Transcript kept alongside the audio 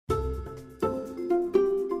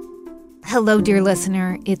Hello, dear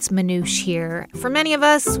listener. It's Manoush here. For many of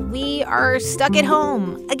us, we are stuck at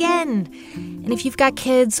home again. And if you've got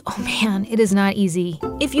kids, oh man, it is not easy.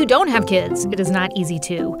 If you don't have kids, it is not easy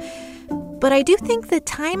too. But I do think that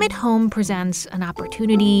time at home presents an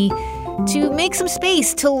opportunity to make some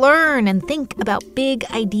space to learn and think about big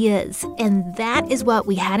ideas. And that is what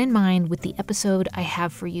we had in mind with the episode I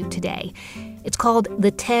have for you today. It's called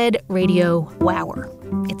the TED Radio Wower.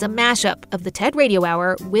 It's a mashup of the TED Radio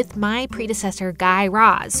Hour with my predecessor, Guy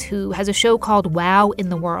Raz, who has a show called Wow in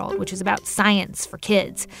the World, which is about science for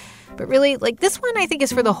kids. But really, this one I think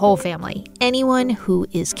is for the whole family. Anyone who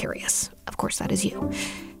is curious. Of course, that is you.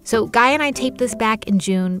 So Guy and I taped this back in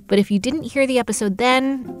June, but if you didn't hear the episode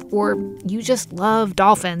then, or you just love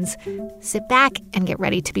dolphins, sit back and get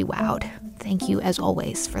ready to be wowed. Thank you, as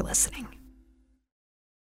always, for listening.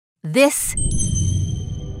 This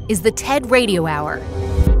is the TED Radio Hour.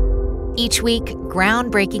 Each week,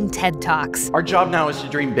 groundbreaking TED Talks. Our job now is to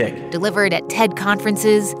dream big. Delivered at TED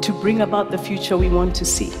conferences. To bring about the future we want to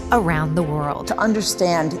see. Around the world. To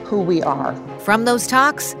understand who we are. From those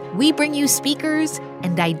talks, we bring you speakers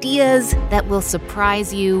and ideas that will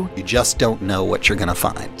surprise you. You just don't know what you're going to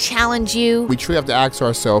find. Challenge you. We truly have to ask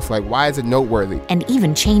ourselves, why is it noteworthy? And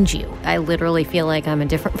even change you. I literally feel like I'm a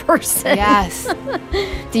different person. Yes.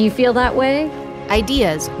 Do you feel that way?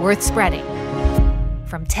 Ideas worth spreading.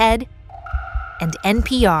 From TED and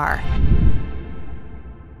NPR.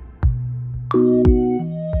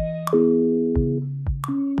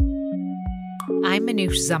 I'm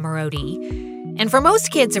Manoush Zomorodi. And for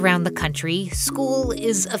most kids around the country, school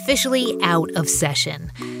is officially out of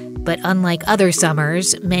session. But unlike other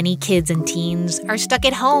summers, many kids and teens are stuck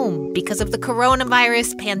at home because of the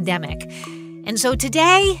coronavirus pandemic. And so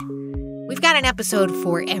today, we've got an episode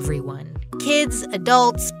for everyone. Kids,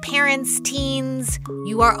 adults, parents, teens,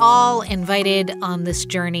 you are all invited on this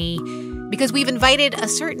journey because we've invited a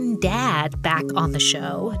certain dad back on the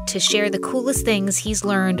show to share the coolest things he's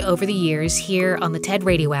learned over the years here on the TED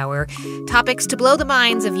Radio Hour. Topics to blow the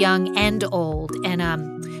minds of young and old. And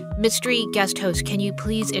mystery guest host, can you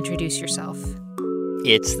please introduce yourself?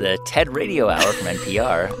 It's the TED Radio Hour from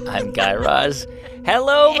NPR. I'm Guy Raz.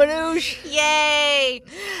 Hello, Manoush. Yay!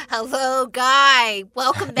 Hello, Guy.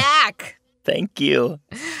 Welcome back. Thank you.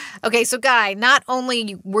 Okay, so Guy, not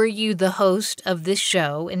only were you the host of this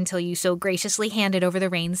show until you so graciously handed over the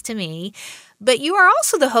reins to me, but you are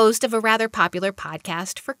also the host of a rather popular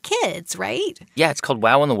podcast for kids, right? Yeah, it's called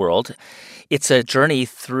Wow in the World. It's a journey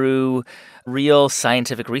through real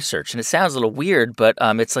scientific research. And it sounds a little weird, but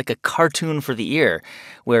it's like a cartoon for the ear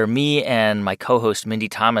where me and my co-host Mindy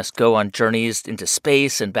Thomas go on journeys into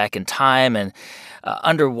space and back in time and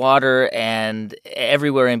underwater and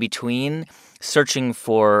everywhere in between, searching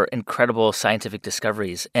for incredible scientific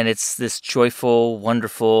discoveries. And it's this joyful,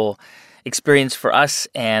 wonderful experience for us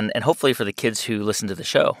and hopefully for the kids who listen to the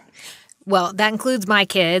show. Well, that includes my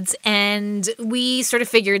kids, and we sort of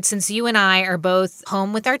figured since you and I are both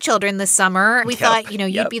home with our children this summer, we thought,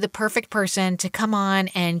 you'd be the perfect person to come on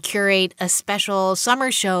and curate a special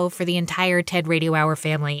summer show for the entire TED Radio Hour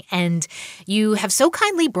family. And you have so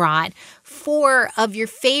kindly brought 4 of your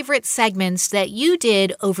favorite segments that you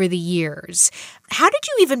did over the years. How did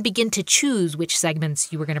you even begin to choose which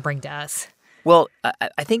segments you were going to bring to us? Well,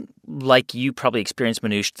 I think like you probably experienced,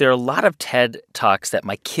 Manoush, there are a lot of TED Talks that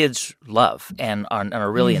my kids love and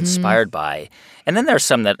are really inspired by. And then there are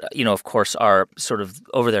some that, of course, are sort of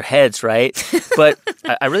over their heads, right? But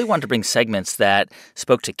I really wanted to bring segments that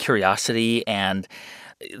spoke to curiosity and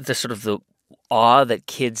the sort of the awe that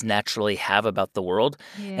kids naturally have about the world.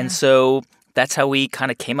 Yeah. And so that's how we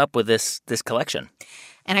kind of came up with this collection.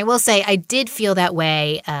 And I will say I did feel that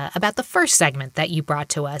way about the first segment that you brought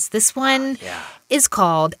to us. This one is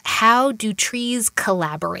called How Do Trees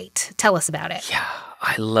Collaborate? Tell us about it. Yeah,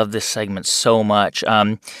 I love this segment so much.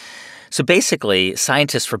 So basically,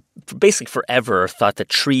 scientists for forever thought that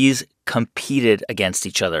trees competed against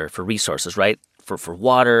each other for resources, right? For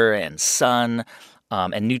water and sun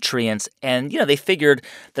and nutrients. And, they figured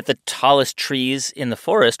that the tallest trees in the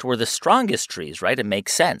forest were the strongest trees, right? It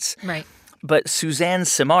makes sense. Right. But Suzanne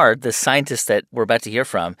Simard, the scientist that we're about to hear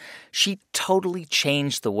from, she totally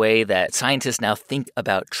changed the way that scientists now think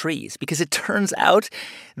about trees because it turns out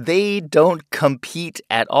they don't compete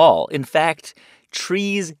at all. In fact,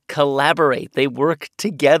 trees collaborate. They work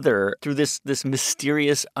together through this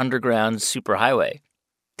mysterious underground superhighway.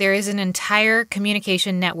 There is an entire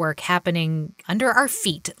communication network happening under our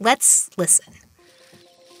feet. Let's listen.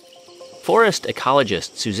 Forest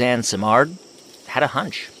ecologist Suzanne Simard had a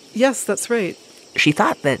hunch. Yes, that's right. She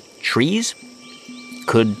thought that trees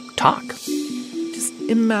could talk. Just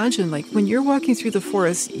imagine, like, when you're walking through the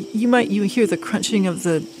forest, you hear the crunching of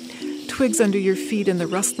the twigs under your feet and the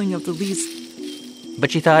rustling of the leaves.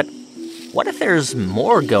 But she thought, what if there's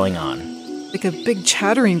more going on? Like a big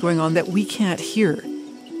chattering going on that we can't hear,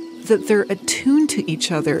 that they're attuned to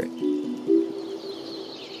each other.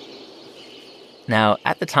 Now,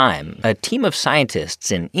 at the time, a team of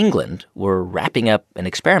scientists in England were wrapping up an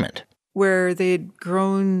experiment. Where they'd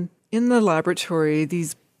grown in the laboratory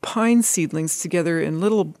these pine seedlings together in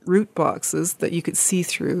little root boxes that you could see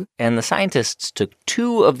through. And the scientists took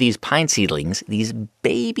 2 of these pine seedlings, these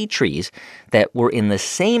baby trees, that were in the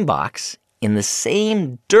same box, in the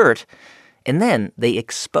same dirt, and then they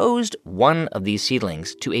exposed one of these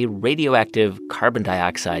seedlings to a radioactive carbon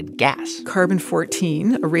dioxide gas.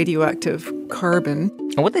 Carbon-14, a radioactive carbon.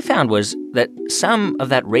 And what they found was that some of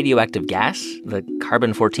that radioactive gas, the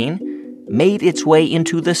carbon-14, made its way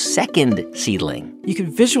into the second seedling. You could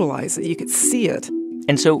visualize it. You could see it.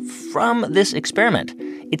 And so from this experiment,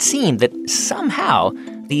 it seemed that somehow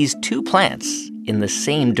these 2 plants in the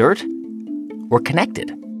same dirt were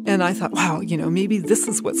connected. And I thought, wow, maybe this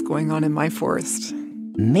is what's going on in my forest.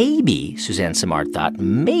 Maybe, Suzanne Simard thought,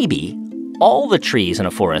 maybe all the trees in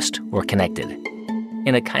a forest were connected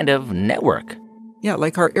in a kind of network. Yeah,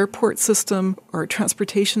 like our airport system, our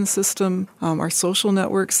transportation system, our social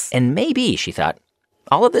networks. And maybe, she thought,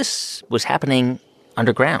 all of this was happening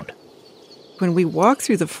underground. When we walk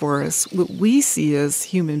through the forest, what we see as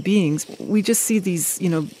human beings, we just see these,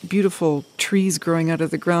 beautiful trees growing out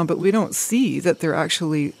of the ground, but we don't see that they're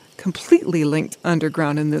actually completely linked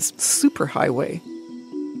underground in this superhighway.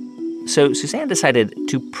 So Suzanne decided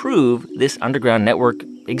to prove this underground network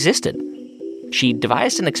existed. She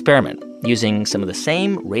devised an experiment using some of the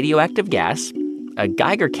same radioactive gas, a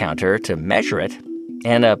Geiger counter to measure it,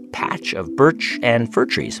 and a patch of birch and fir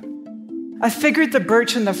trees. I figured the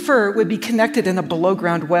birch and the fir would be connected in a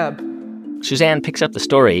below-ground web. Suzanne picks up the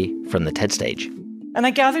story from the TED stage. And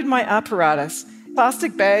I gathered my apparatus,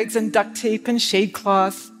 plastic bags and duct tape and shade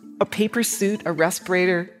cloth, a paper suit, a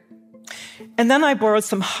respirator. And then I borrowed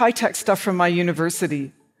some high-tech stuff from my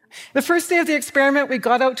university. The first day of the experiment, we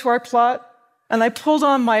got out to our plot, and I pulled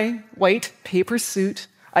on my white paper suit.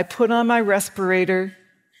 I put on my respirator.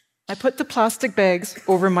 I put the plastic bags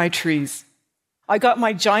over my trees. I got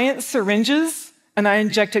my giant syringes, and I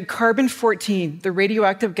injected carbon-14, the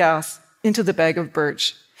radioactive gas, into the bag of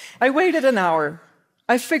birch. I waited an hour.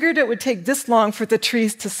 I figured it would take this long for the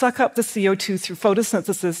trees to suck up the CO2 through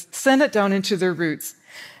photosynthesis, send it down into their roots,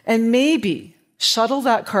 and maybe shuttle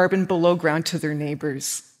that carbon below ground to their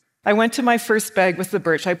neighbors. I went to my first bag with the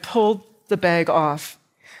birch. I pulled the bag off.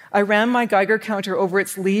 I ran my Geiger counter over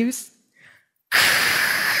its leaves.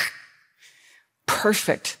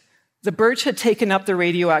 Perfect. The birch had taken up the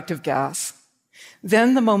radioactive gas.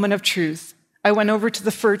 Then, the moment of truth, I went over to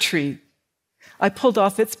the fir tree. I pulled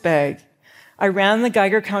off its bag. I ran the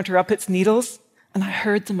Geiger counter up its needles, and I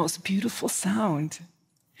heard the most beautiful sound.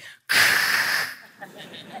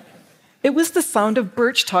 It was the sound of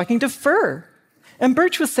birch talking to fir. And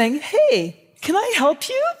birch was saying, "Hey, can I help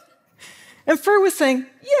you?" And fir was saying,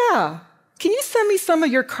 "Yeah, can you send me some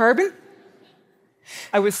of your carbon?"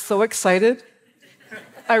 I was so excited.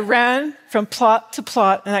 I ran from plot to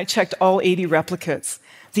plot, and I checked all 80 replicates.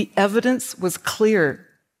 The evidence was clear.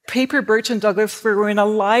 Paper birch and Douglas fir were in a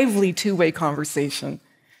lively 2-way conversation.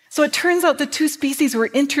 So it turns out the 2 species were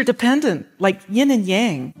interdependent, like yin and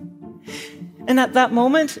yang. And at that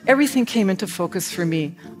moment, everything came into focus for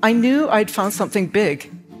me. I knew I'd found something big,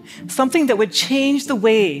 something that would change the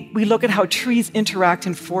way we look at how trees interact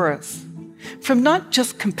in forests, from not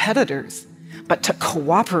just competitors, but to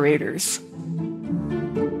cooperators.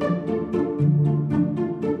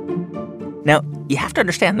 Now, you have to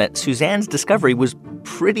understand that Suzanne's discovery was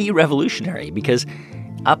pretty revolutionary because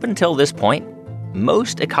up until this point,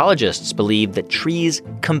 most ecologists believed that trees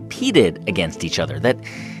competed against each other, that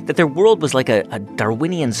their world was like a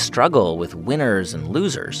Darwinian struggle with winners and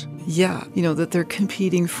losers. Yeah, that they're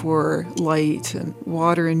competing for light and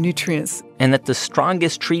water and nutrients. And that the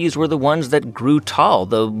strongest trees were the ones that grew tall,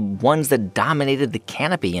 the ones that dominated the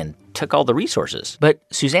canopy and took all the resources. But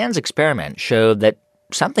Suzanne's experiment showed that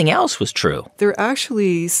something else was true. They're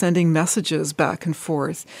actually sending messages back and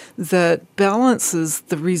forth that balances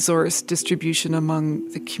the resource distribution among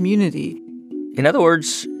the community. In other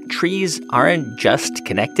words, trees aren't just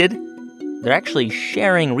connected, they're actually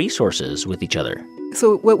sharing resources with each other.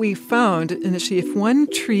 So what we found initially, if one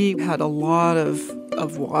tree had a lot of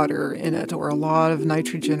water in it or a lot of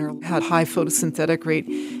nitrogen or had high photosynthetic rate,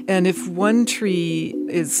 and if one tree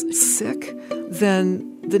is sick, then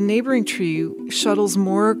the neighboring tree shuttles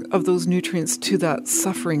more of those nutrients to that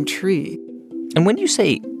suffering tree. And when you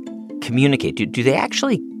say communicate, do they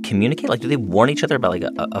actually communicate? Like, do they warn each other about like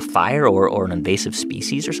a fire or an invasive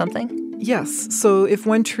species or something? Yes. So if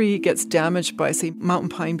one tree gets damaged by, say, mountain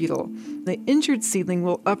pine beetle, the injured seedling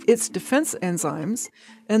will up its defense enzymes,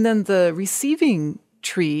 and then the receiving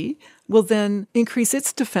tree will then increase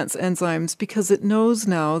its defense enzymes because it knows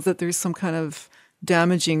now that there's some kind of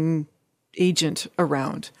damaging agent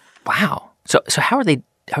around. Wow. So how are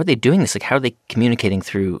they doing this? Like, how are they communicating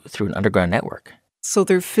through an underground network? So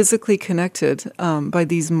they're physically connected by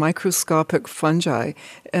these microscopic fungi.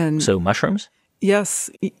 And so mushrooms? Yes,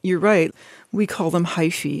 you're right. We call them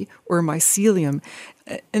hyphae or mycelium.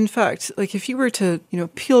 In fact, like if you were to,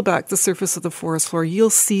 peel back the surface of the forest floor, you'll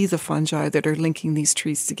see the fungi that are linking these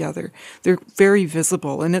trees together. They're very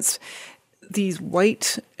visible, and it's these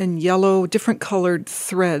white and yellow, different colored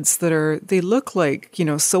threads they look like,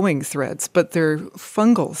 sewing threads, but they're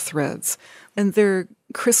fungal threads. And they're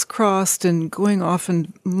crisscrossed and going off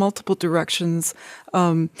in multiple directions,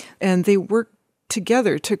 and they work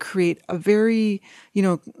together to create a very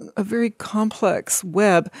complex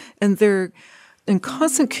web, and they're in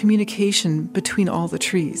constant communication between all the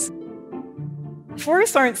trees.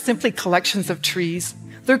 Forests aren't simply collections of trees.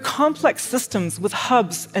 They're complex systems with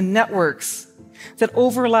hubs and networks that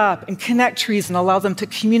overlap and connect trees and allow them to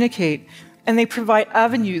communicate, and they provide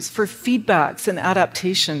avenues for feedbacks and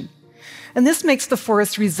adaptation. And this makes the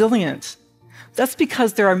forest resilient. That's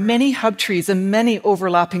because there are many hub trees and many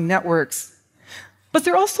overlapping networks. But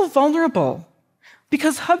they're also vulnerable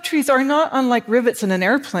because hub trees are not unlike rivets in an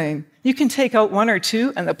airplane. You can take out one or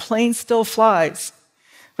two and the plane still flies.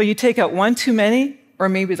 But you take out one too many, or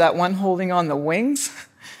maybe that one holding on the wings,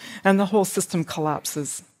 and the whole system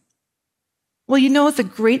collapses. Well, the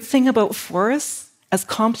great thing about forests as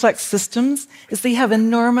complex systems is they have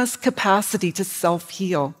enormous capacity to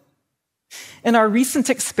self-heal. In our recent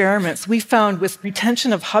experiments, we found with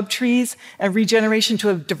retention of hub trees and regeneration to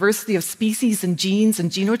a diversity of species and genes and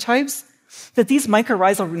genotypes, that these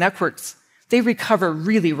mycorrhizal networks, they recover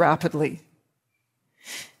really rapidly.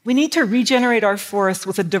 We need to regenerate our forests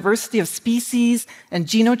with a diversity of species and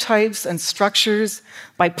genotypes and structures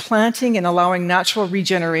by planting and allowing natural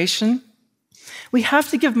regeneration. We have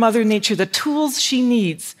to give Mother Nature the tools she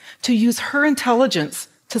needs to use her intelligence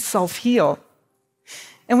to self-heal.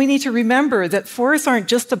 And we need to remember that forests aren't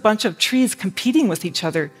just a bunch of trees competing with each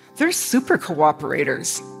other. They're super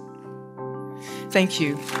cooperators. Thank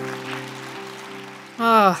you.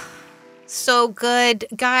 Oh, so good.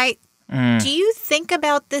 Guy, do you think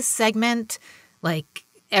about this segment like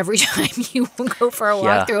every time you go for a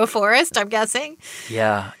walk through a forest, I'm guessing?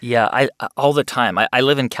 Yeah. I all the time. I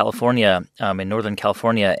live in California, in Northern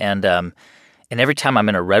California, and every time I'm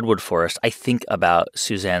in a redwood forest, I think about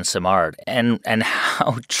Suzanne Simard and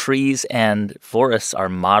how trees and forests are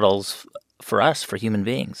models for us, for human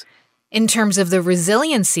beings. In terms of the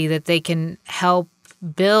resiliency that they can help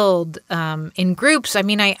build in groups, I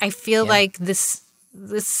mean, I feel like this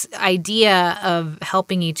idea of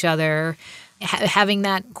helping each other, having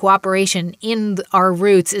that cooperation in our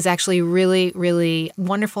roots is actually really, really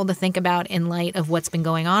wonderful to think about in light of what's been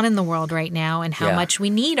going on in the world right now and how much we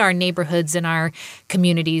need our neighborhoods and our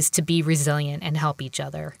communities to be resilient and help each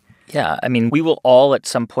other. Yeah, I mean, we will all at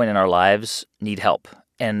some point in our lives need help,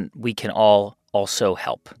 and we can all also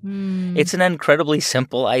help. It's an incredibly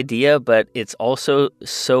simple idea, but it's also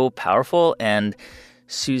so powerful, and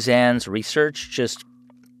Suzanne's research just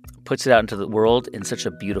puts it out into the world in such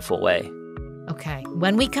a beautiful way. Okay,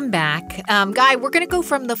 when we come back, Guy, we're going to go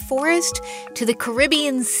from the forest to the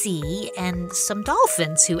Caribbean Sea and some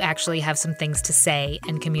dolphins who actually have some things to say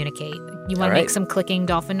and communicate. You want to make some clicking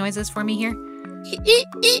dolphin noises for me here?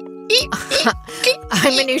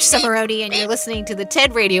 I'm Manoush Zomorodi, and you're listening to the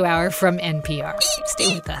TED Radio Hour from NPR.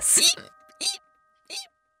 Stay with us.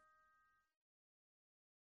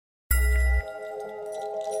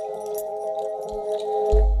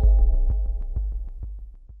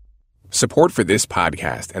 Support for this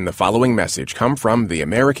podcast and the following message come from the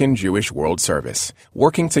American Jewish World Service,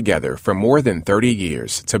 working together for more than 30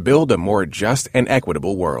 years to build a more just and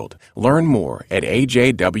equitable world. Learn more at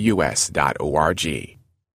ajws.org.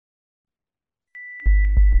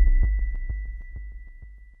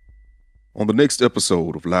 On the next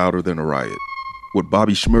episode of Louder Than a Riot, what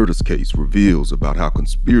Bobby Shmurda's case reveals about how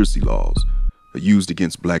conspiracy laws are used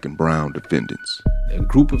against black and brown defendants. A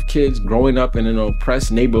group of kids growing up in an oppressed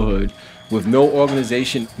neighborhood with no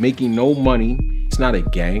organization, making no money. It's not a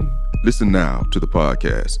gang. Listen now to the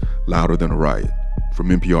podcast, Louder Than a Riot, from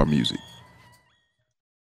NPR Music.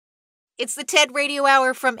 It's the TED Radio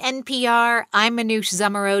Hour from NPR. I'm Manoush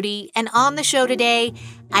Zomorodi, and on the show today,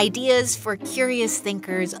 ideas for curious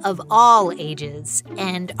thinkers of all ages.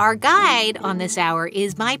 And our guide on this hour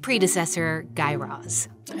is my predecessor, Guy Raz.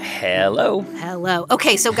 Hello. Hello.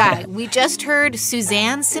 Okay, so Guy, we just heard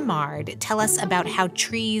Suzanne Simard tell us about how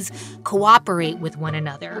trees cooperate with one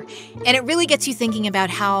another. And it really gets you thinking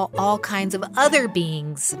about how all kinds of other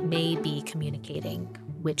beings may be communicating.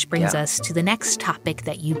 Which brings us to the next topic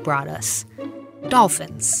that you brought us.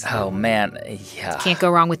 Dolphins. Oh, man. Yeah. Can't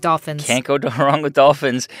go wrong with dolphins. Can't go wrong with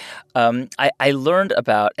dolphins. I learned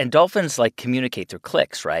about, and dolphins communicate through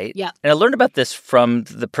clicks, right? Yeah. And I learned about this from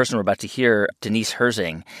the person we're about to hear, Denise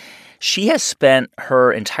Herzing. She has spent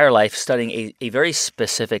her entire life studying a very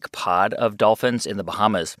specific pod of dolphins in the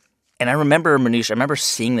Bahamas. And I remember, Manoush,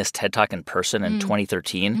 seeing this TED Talk in person in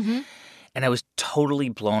 2013. Mm-hmm. And I was totally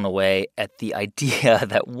blown away at the idea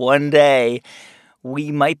that one day we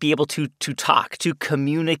might be able to talk, to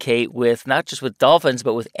communicate with not just with dolphins,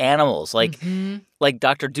 but with animals, like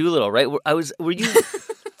Dr. Dolittle, right? Were you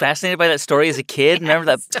fascinated by that story as a kid? Yes, remember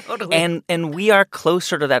that? Totally. And we are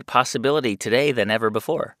closer to that possibility today than ever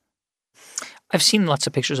before. I've seen lots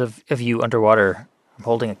of pictures of you underwater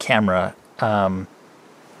holding a camera. When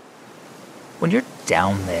you're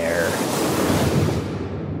down there,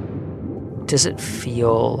 does it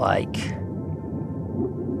feel like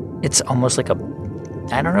it's almost like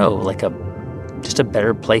just a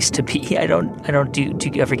better place to be? Do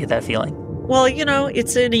you ever get that feeling? Well,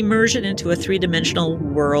 it's an immersion into a three-dimensional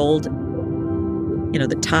world.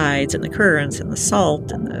 The tides and the currents and the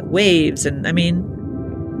salt and the waves. And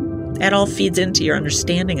that all feeds into your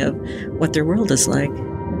understanding of what their world is like.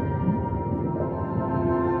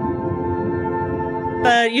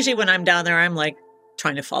 But usually when I'm down there, I'm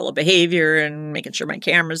trying to follow behavior and making sure my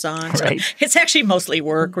camera's on. Right. So it's actually mostly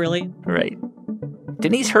work, really. Right.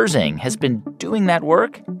 Denise Herzing has been doing that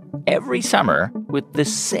work every summer with the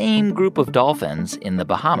same group of dolphins in the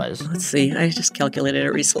Bahamas. Let's see. I just calculated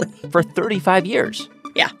it recently. For 35 years.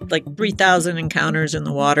 Yeah, 3,000 encounters in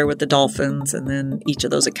the water with the dolphins, and then each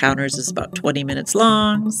of those encounters is about 20 minutes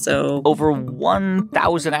long, so... Over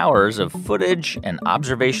 1,000 hours of footage and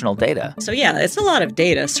observational data. So yeah, it's a lot of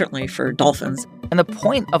data, certainly for dolphins. And the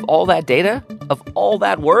point of all that data, of all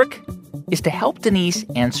that work, is to help Denise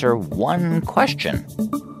answer one question.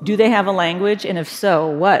 Do they have a language? And if so,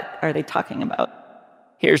 what are they talking about?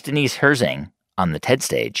 Here's Denise Herzing on the TED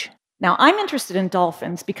stage. Now, I'm interested in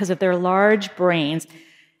dolphins because of their large brains,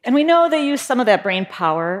 and we know they use some of that brain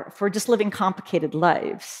power for just living complicated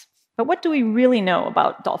lives. But what do we really know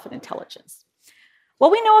about dolphin intelligence? Well,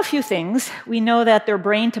 we know a few things. We know that their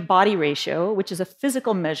brain-to-body ratio, which is a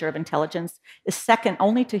physical measure of intelligence, is second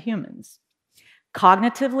only to humans.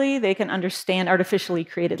 Cognitively, they can understand artificially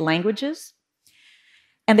created languages,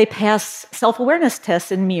 and they pass self-awareness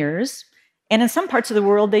tests in mirrors, and in some parts of the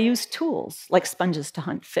world, they use tools like sponges to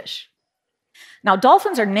hunt fish. Now,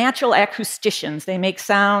 dolphins are natural acousticians. They make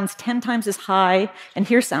sounds 10 times as high and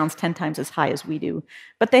hear sounds 10 times as high as we do.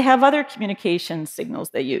 But they have other communication signals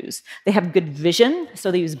they use. They have good vision,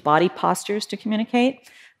 so they use body postures to communicate.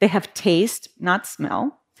 They have taste, not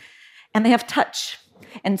smell. And they have touch.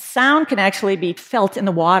 And sound can actually be felt in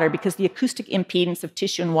the water because the acoustic impedance of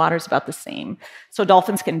tissue and water is about the same. So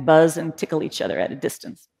dolphins can buzz and tickle each other at a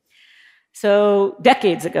distance. So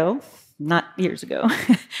decades ago, not years ago,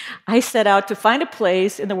 I set out to find a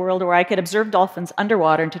place in the world where I could observe dolphins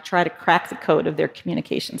underwater and to try to crack the code of their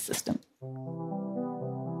communication system.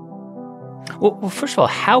 Well, first of all,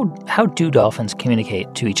 how do dolphins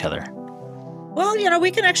communicate to each other? Well,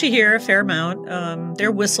 we can actually hear a fair amount.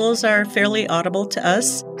 Their whistles are fairly audible to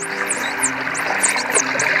us.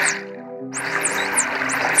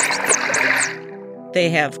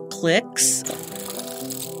 They have clicks.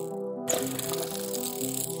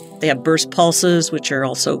 They have burst pulses, which are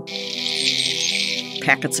also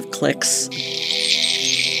packets of clicks.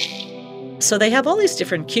 So they have all these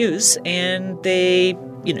different cues, and they,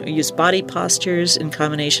 use body postures in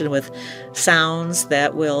combination with sounds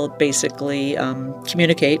that will basically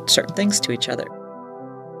communicate certain things to each other.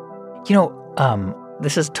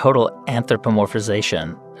 This is total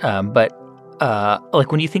anthropomorphization, but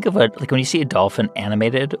when you think of when you see a dolphin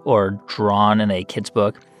animated or drawn in a kid's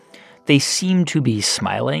book, they seem to be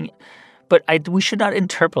smiling, but we should not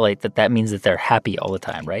interpolate that means that they're happy all the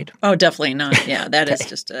time, right? Oh, definitely not. Yeah, that is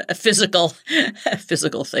just a physical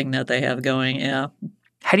thing that they have going, yeah.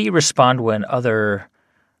 How do you respond when other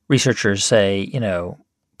researchers say,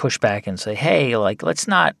 push back and say, hey, let's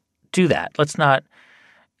not do that. Let's not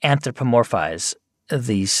anthropomorphize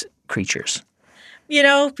these creatures?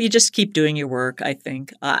 You just keep doing your work, I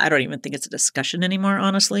think. I don't even think it's a discussion anymore,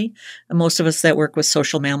 honestly. And most of us that work with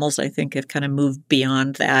social mammals, I think, have kind of moved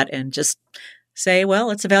beyond that and just say, well,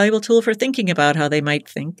 it's a valuable tool for thinking about how they might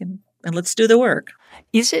think, and let's do the work.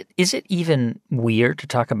 Is it even weird to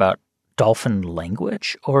talk about dolphin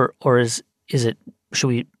language, or is it, should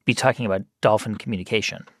we be talking about dolphin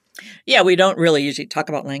communication? Yeah, we don't really usually talk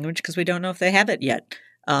about language because we don't know if they have it yet.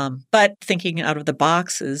 But thinking out of the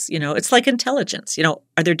box is, it's like intelligence.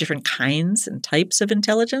 Are there different kinds and types of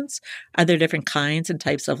intelligence? Are there different kinds and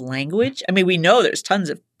types of language? I mean, we know there's tons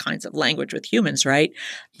of kinds of language with humans, right?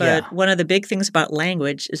 But one of the big things about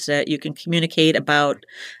language is that you can communicate about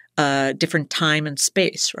different time and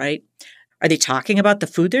space, right? Are they talking about the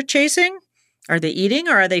food they're chasing? Are they eating,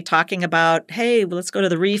 or are they talking about, hey, well, let's go to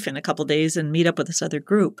the reef in a couple of days and meet up with this other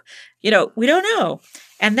group? We don't know.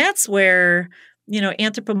 And that's where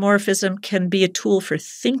anthropomorphism can be a tool for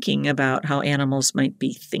thinking about how animals might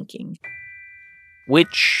be thinking.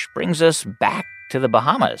 Which brings us back to the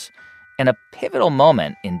Bahamas and a pivotal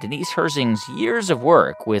moment in Denise Herzing's years of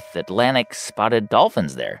work with Atlantic spotted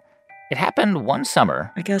dolphins there. It happened one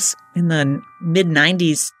summer. I guess in the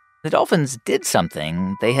mid-90s. The dolphins did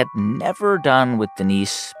something they had never done with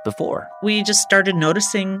Denise before. We just started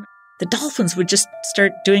noticing the dolphins would just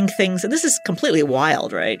start doing things, and this is completely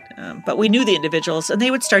wild, right? But we knew the individuals, and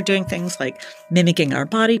they would start doing things like mimicking our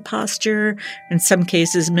body posture, in some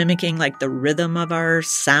cases mimicking like the rhythm of our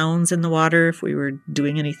sounds in the water if we were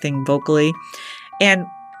doing anything vocally. And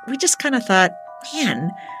we just kind of thought,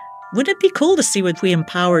 man, wouldn't it be cool to see what we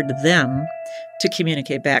empowered them to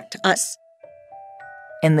communicate back to us?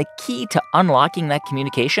 And the key to unlocking that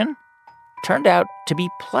communication turned out to be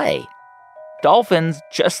play. Dolphins,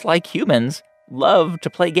 just like humans, love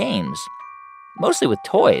to play games. Mostly with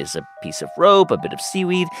toys, a piece of rope, a bit of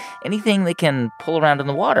seaweed, anything they can pull around in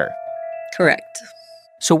the water. Correct.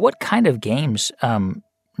 So what kind of games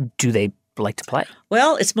do they like to play?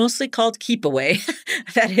 Well, it's mostly called keep away.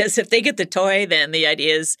 That is, if they get the toy, then the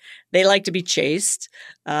idea is they like to be chased.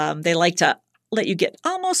 They like to let you get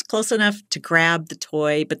almost close enough to grab the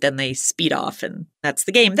toy, but then they speed off, and that's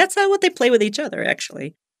the game. That's what they play with each other,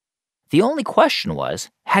 actually. The only question was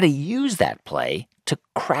how to use that play to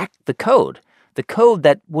crack the code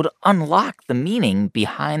that would unlock the meaning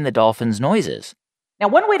behind the dolphins' noises. Now,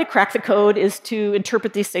 one way to crack the code is to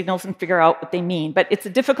interpret these signals and figure out what they mean, but it's a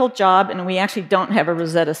difficult job, and we actually don't have a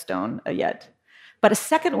Rosetta Stone yet. But a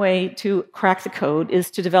second way to crack the code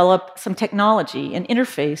is to develop some technology, an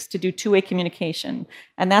interface to do two-way communication.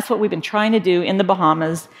 And that's what we've been trying to do in the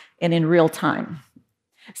Bahamas and in real time.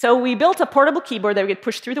 So we built a portable keyboard that we could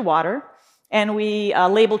push through the water, and we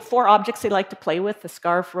labeled 4 objects they like to play with: the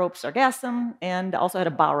scarf, rope, sargassum, and also had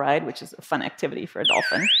a bow ride, which is a fun activity for a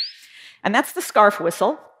dolphin. And that's the scarf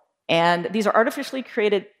whistle. And these are artificially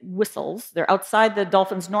created whistles. They're outside the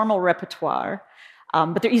dolphin's normal repertoire,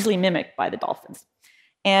 but they're easily mimicked by the dolphins.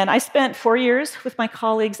 And I spent 4 years with my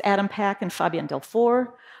colleagues Adam Pack and Fabian Delfour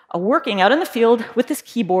working out in the field with this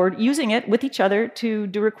keyboard, using it with each other to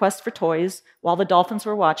do requests for toys while the dolphins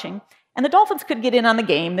were watching. And the dolphins could get in on the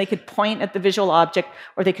game. They could point at the visual object,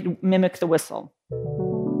 or they could mimic the whistle.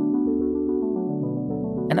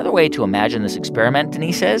 Another way to imagine this experiment,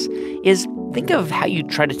 Denise says, is think of how you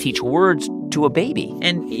try to teach words to a baby.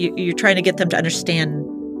 And you're trying to get them to understand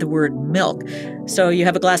the word milk. So you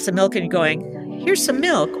have a glass of milk and you're going, here's some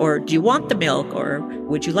milk, or do you want the milk, or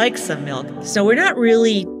would you like some milk? So we're not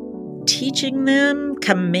really teaching them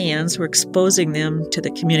commands. We're exposing them to the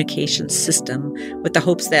communication system with the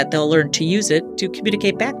hopes that they'll learn to use it to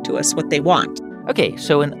communicate back to us what they want. Okay,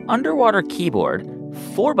 so an underwater keyboard,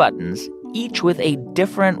 4 buttons, each with a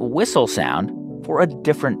different whistle sound for a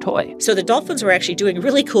different toy. So the dolphins were actually doing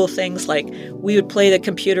really cool things, like we would play the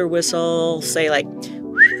computer whistle, say like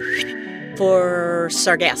for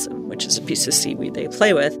sargassum, which is a piece of seaweed they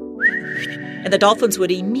play with. And the dolphins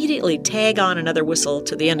would immediately tag on another whistle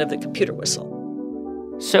to the end of the computer whistle.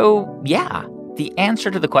 So, yeah, the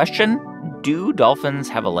answer to the question, do dolphins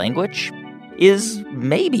have a language, is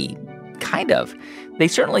maybe, kind of. They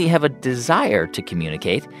certainly have a desire to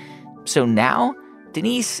communicate. So now,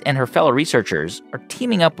 Denise and her fellow researchers are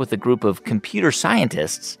teaming up with a group of computer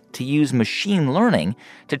scientists to use machine learning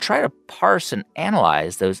to try to parse and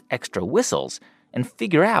analyze those extra whistles and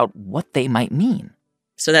figure out what they might mean.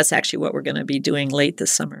 So that's actually what we're going to be doing late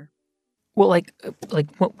this summer. Well, like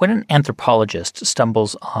when an anthropologist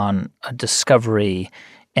stumbles on a discovery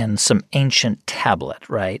in some ancient tablet,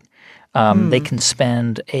 right? They can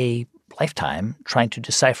spend a lifetime trying to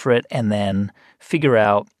decipher it and then figure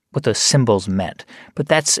out what those symbols meant. But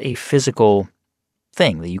that's a physical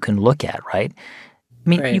thing that you can look at, right? I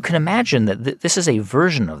mean, Right. you can imagine that this is a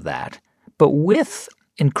version of that, but with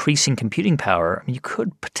increasing computing power, you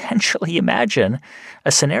could potentially imagine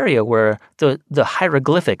a scenario where the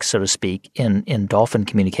hieroglyphics, so to speak, in dolphin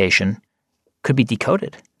communication could be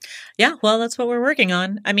decoded. Yeah, well, that's what we're working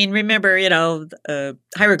on. I mean, remember,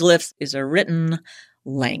 hieroglyphs is a written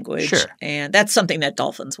language. Sure. And that's something that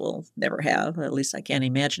dolphins will never have. At least I can't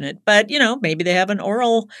imagine it. But, maybe they have an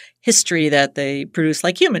oral history that they produce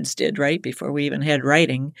like humans did, right? Before we even had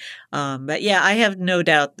writing. But yeah, I have no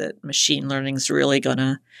doubt that machine learning is really going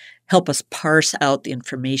to help us parse out the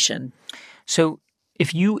information. So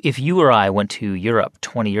if you or I went to Europe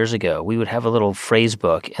 20 years ago, we would have a little phrase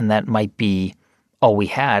book, and that might be all we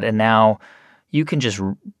had. And now you can just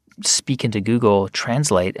speak into Google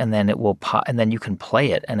Translate, and then and then you can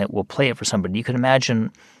play it, and it will play it for somebody. You can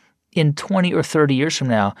imagine in 20 or 30 years from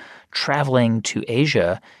now traveling to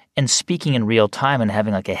Asia and speaking in real time and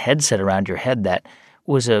having like a headset around your head that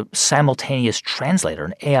was a simultaneous translator,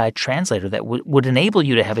 an AI translator that would enable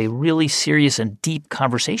you to have a really serious and deep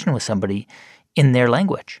conversation with somebody in their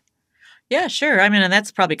language. Yeah, sure. I mean, and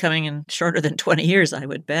that's probably coming in shorter than 20 years, I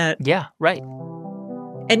would bet. Yeah, right.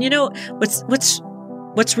 And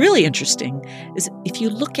what's really interesting is if you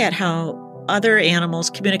look at how other animals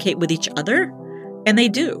communicate with each other, and they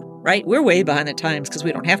do, right? We're way behind the times because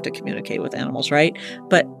we don't have to communicate with animals, right?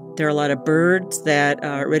 But there are a lot of birds that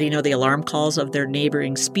already know the alarm calls of their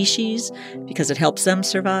neighboring species because it helps them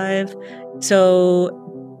survive. So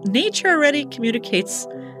nature already communicates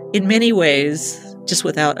in many ways just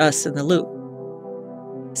without us in the loop.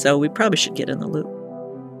 So we probably should get in the loop.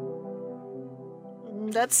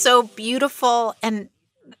 That's so beautiful. And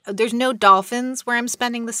there's no dolphins where I'm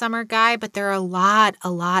spending the summer, Guy, but there are a lot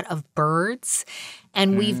of birds.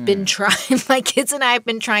 And we've been trying, my kids and I have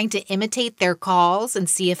been trying to imitate their calls and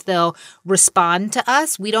see if they'll respond to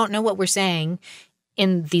us. We don't know what we're saying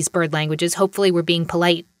in these bird languages. Hopefully we're being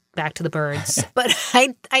polite back to the birds. But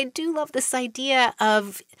I do love this idea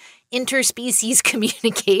of interspecies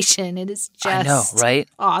communication. It is just I know, right?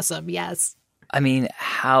 Awesome, yes. I mean,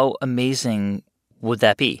 how amazing would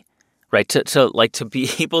that be? Right, to be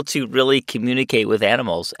able to really communicate with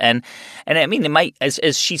animals, and I mean, it might,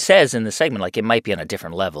 as she says in the segment, like it might be on a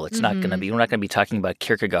different level. It's not going to be. We're not going to be talking about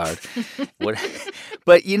Kierkegaard,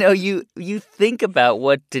 but you think about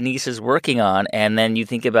what Denise is working on, and then you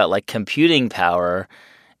think about like computing power,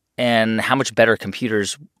 and how much better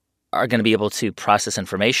computers are going to be able to process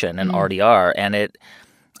information, and already are, and it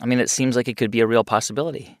seems like it could be a real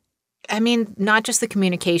possibility. I mean, not just the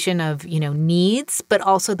communication of, needs, but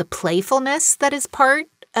also the playfulness that is part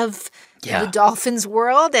of the dolphins'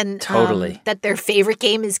 world, and totally. That their favorite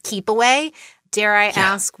game is Keep Away. Dare I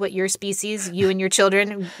ask what your species, you and your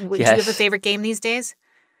children, do you have a favorite game these days?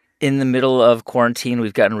 In the middle of quarantine,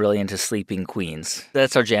 we've gotten really into Sleeping Queens.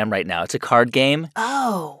 That's our jam right now. It's a card game.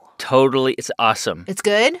 Oh. Totally. It's awesome. It's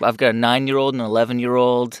good? I've got a 9-year-old and an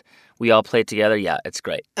 11-year-old. We all play it together. Yeah, it's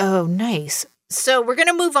great. Oh, nice. So we're going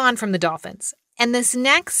to move on from the dolphins. And this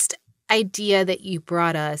next idea that you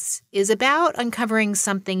brought us is about uncovering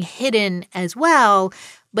something hidden as well.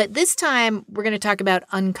 But this time, we're going to talk about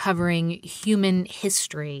uncovering human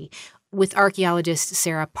history with archaeologist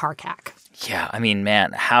Sarah Parcak. Yeah, I mean,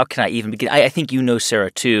 man, how can I even begin? I think you know Sarah,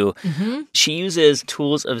 too. Mm-hmm. She uses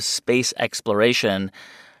tools of space exploration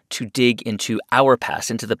to dig into our past,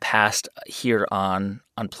 into the past here on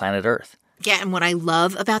planet Earth. Yeah, and what I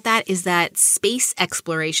love about that is that space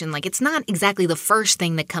exploration, like it's not exactly the first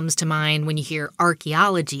thing that comes to mind when you hear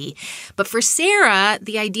archaeology. But for Sarah,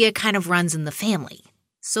 the idea kind of runs in the family.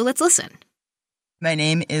 So let's listen. My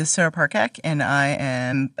name is Sarah Parcak, and I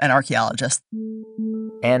am an archaeologist.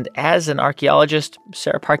 And as an archaeologist,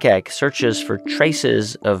 Sarah Parcak searches for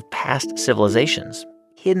traces of past civilizations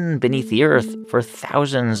hidden beneath the earth for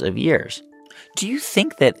thousands of years. Do you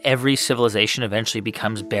think that every civilization eventually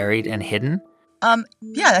becomes buried and hidden?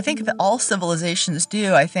 Yeah, I think that all civilizations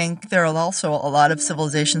do. I think there are also a lot of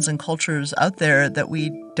civilizations and cultures out there that we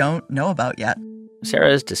don't know about yet.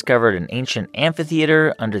 Sarah's discovered an ancient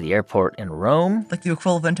amphitheater under the airport in Rome. Like the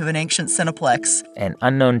equivalent of an ancient Cineplex. An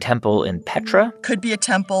unknown temple in Petra. Could be a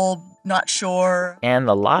temple, not sure. And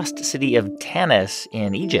the lost city of Tanis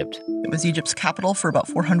in Egypt. It was Egypt's capital for about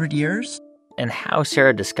 400 years. And how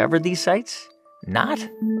Sarah discovered these sites? Not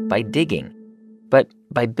by digging, but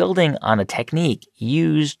by building on a technique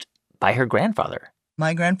used by her grandfather.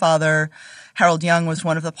 My grandfather, Harold Young, was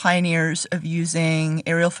one of the pioneers of using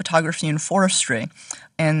aerial photography in forestry.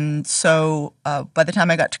 And so by the time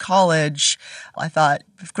I got to college, I thought,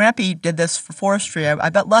 if Grampy did this for forestry, I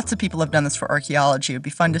bet lots of people have done this for archaeology. It would be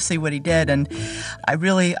fun to see what he did. And I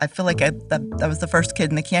feel like that was the first kid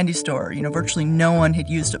in the candy store. Virtually no one had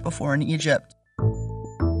used it before in Egypt.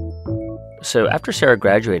 So after Sarah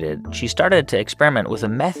graduated, she started to experiment with a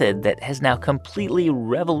method that has now completely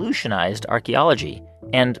revolutionized archaeology.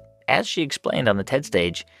 And as she explained on the TED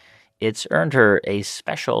stage, it's earned her a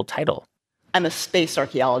special title. I'm a space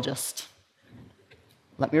archaeologist.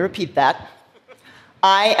 Let me repeat that.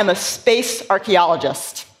 I am a space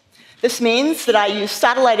archaeologist. This means that I use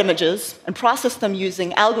satellite images and process them using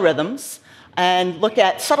algorithms and look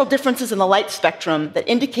at subtle differences in the light spectrum that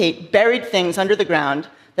indicate buried things under the ground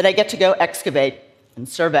that I get to go excavate and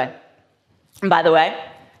survey. And by the way,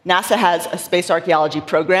 NASA has a space archaeology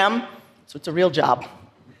program, so it's a real job.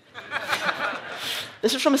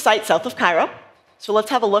 This is from a site south of Cairo, so let's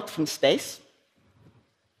have a look from space.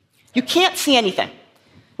 You can't see anything.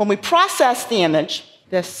 When we process the image,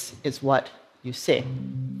 this is what you see.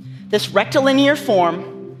 This rectilinear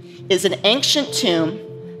form is an ancient tomb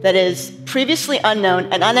that is previously unknown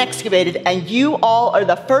and unexcavated, and you all are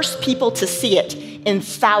the first people to see it in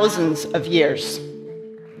thousands of years.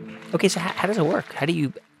 Okay, so how does it work? How do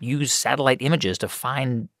you use satellite images to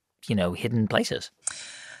find, hidden places?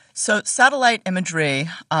 So satellite imagery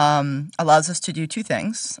allows us to do two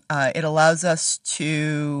things. It allows us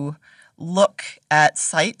to look at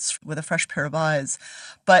sites with a fresh pair of eyes.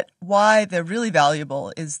 But why they're really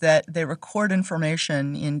valuable is that they record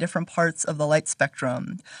information in different parts of the light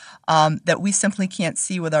spectrum that we simply can't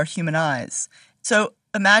see with our human eyes. So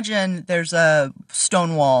imagine there's a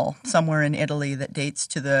stone wall somewhere in Italy that dates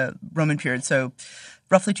to the Roman period, so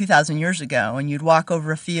roughly 2,000 years ago, and you'd walk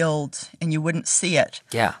over a field and you wouldn't see it.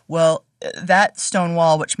 Yeah. Well, that stone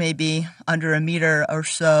wall, which may be under a meter or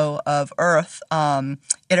so of earth,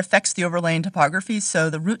 it affects the overlaying topography.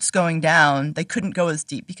 So the roots going down, they couldn't go as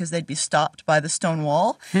deep because they'd be stopped by the stone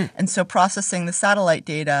wall. And so processing the satellite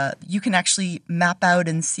data, you can actually map out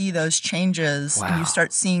and see those changes. Wow. And you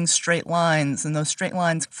start seeing straight lines, and those straight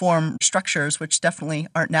lines form structures which definitely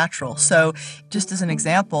aren't natural. So just as an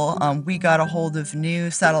example, we got a hold of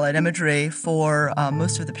new satellite imagery for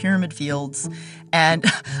most of the pyramid fields. And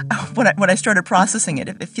when I started processing it,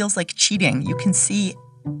 it feels like cheating. You can see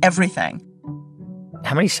everything.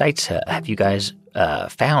 How many sites have you guys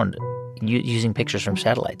found using pictures from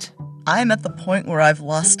satellites? I'm at the point where I've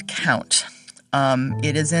lost count.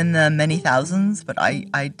 It is in the many thousands, but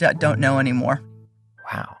I don't know anymore.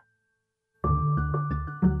 Wow.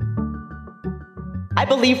 I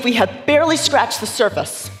believe we have barely scratched the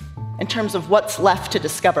surface in terms of what's left to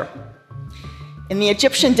discover. In the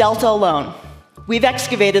Egyptian Delta alone, we've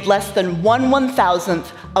excavated less than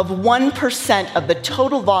 1/1000th of 1% of the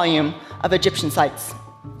total volume of Egyptian sites.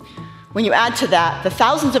 When you add to that the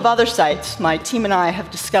thousands of other sites my team and I have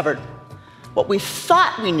discovered, what we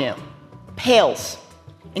thought we knew pales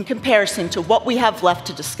in comparison to what we have left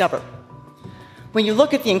to discover. When you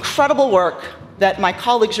look at the incredible work that my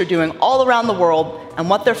colleagues are doing all around the world and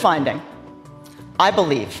what they're finding, I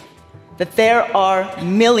believe that there are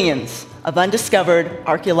millions of undiscovered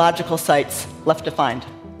archaeological sites left to find.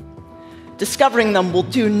 Discovering them will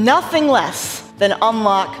do nothing less than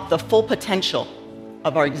unlock the full potential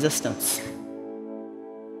of our existence.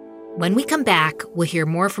 When we come back, we'll hear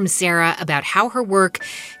more from Sarah about how her work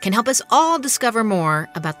can help us all discover more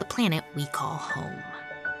about the planet we call home.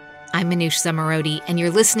 I'm Manoush Zomorodi, and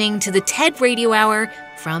you're listening to the TED Radio Hour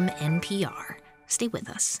from NPR. Stay with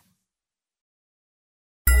us.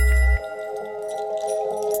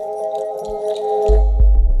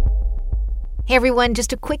 Hey everyone,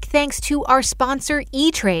 just a quick thanks to our sponsor,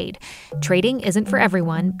 E-Trade. Trading isn't for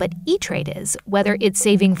everyone, but E-Trade is. Whether it's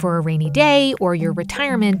saving for a rainy day or your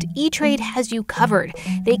retirement, E-Trade has you covered.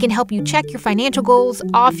 They can help you check your financial goals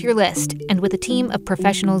off your list. And with a team of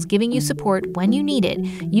professionals giving you support when you need it,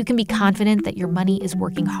 you can be confident that your money is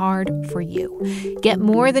working hard for you. Get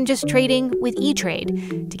more than just trading with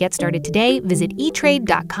E-Trade. To get started today, visit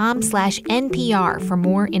etrade.com/NPR for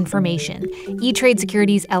more information. E-Trade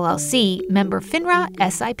Securities LLC, member FINRA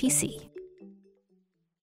SIPC.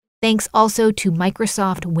 Thanks also to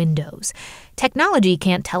Microsoft Windows. Technology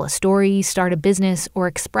can't tell a story, start a business, or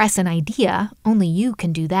express an idea. Only you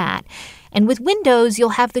can do that. And with Windows, you'll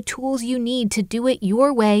have the tools you need to do it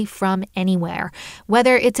your way from anywhere,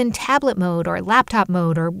 whether it's in tablet mode or laptop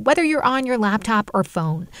mode, or whether you're on your laptop or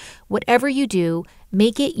phone. Whatever you do,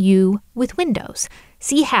 make it you with Windows.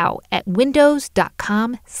 See how at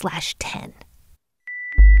windows.com/10.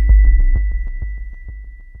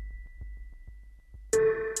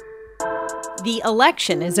 The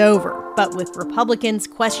election is over, but with Republicans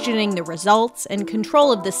questioning the results and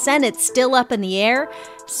control of the Senate still up in the air,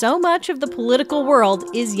 so much of the political world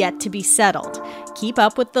is yet to be settled. Keep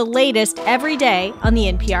up with the latest every day on the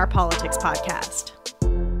NPR Politics Podcast.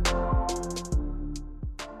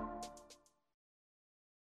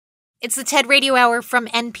 It's the TED Radio Hour from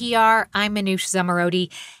NPR. I'm Manoush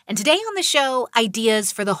Zomorodi. And today on the show,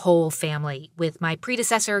 ideas for the whole family with my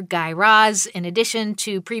predecessor, Guy Raz. In addition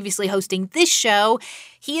to previously hosting this show,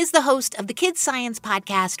 he is the host of the kids' science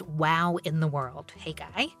podcast, Wow in the World. Hey,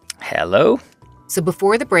 Guy. Hello. So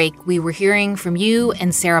before the break, we were hearing from you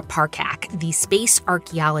and Sarah Parcak, the space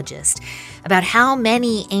archaeologist, about how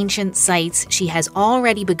many ancient sites she has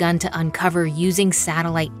already begun to uncover using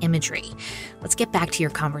satellite imagery. Let's get back to your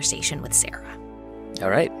conversation with Sarah. All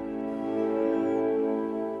right.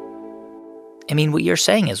 I mean, what you're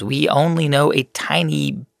saying is we only know a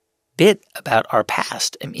tiny bit about our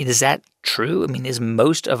past. I mean, is that true? I mean, is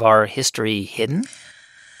most of our history hidden?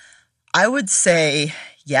 I would say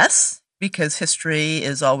yes, because history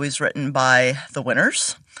is always written by the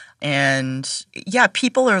winners. And yeah,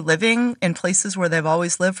 people are living in places where they've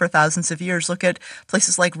always lived for thousands of years. Look at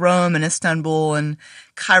places like Rome and Istanbul and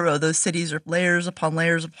Cairo. Those cities are layers upon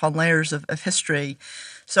layers upon layers of history.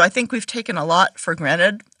 So I think we've taken a lot for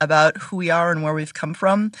granted about who we are and where we've come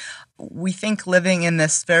from. We think living in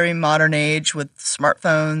this very modern age with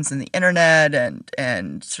smartphones and the internet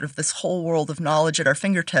and sort of this whole world of knowledge at our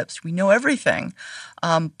fingertips, we know everything.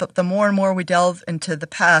 But the more and more we delve into the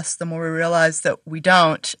past, the more we realize that we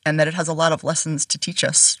don't, and that it has a lot of lessons to teach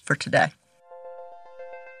us for today.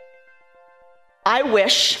 I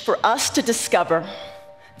wish for us to discover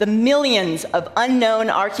the millions of unknown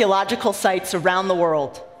archaeological sites around the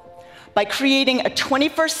world by creating a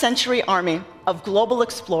 21st century army of global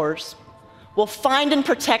explorers. We'll find and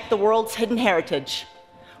protect the world's hidden heritage,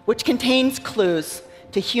 which contains clues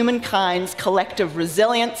to humankind's collective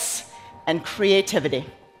resilience and creativity.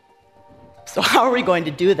 So how are we going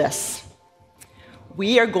to do this?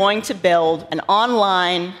 We are going to build an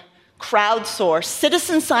online, crowdsourced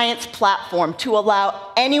citizen science platform to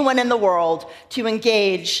allow anyone in the world to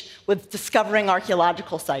engage with discovering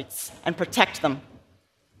archaeological sites and protect them.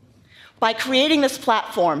 By creating this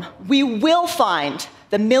platform, we will find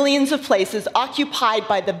the millions of places occupied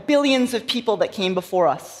by the billions of people that came before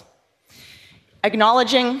us.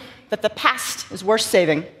 Acknowledging that the past is worth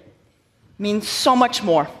saving means so much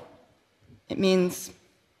more. It means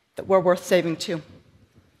that we're worth saving too.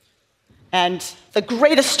 And the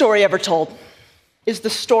greatest story ever told is the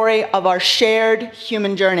story of our shared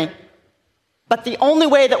human journey. But the only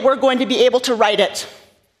way that we're going to be able to write it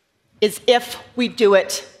is if we do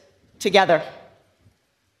it together.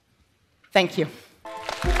 Thank you.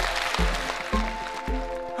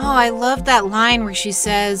 Oh, I love that line where she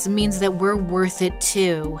says, means that we're worth it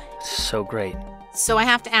too. So great. So I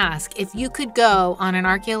have to ask, if you could go on an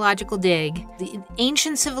archaeological dig, the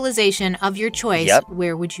ancient civilization of your choice,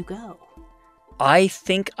 Where would you go? I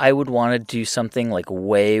think I would want to do something like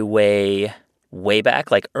way, way, way back,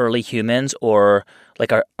 like early humans or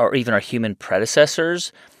like or even our human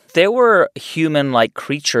predecessors. There were human-like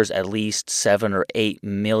creatures at least 7 or 8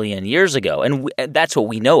 million years ago, and that's what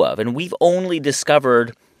we know of. And we've only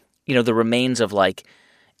discovered, the remains of like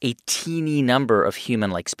a teeny number of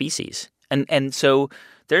human-like species. And so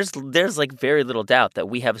there's like very little doubt that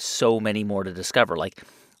we have so many more to discover, like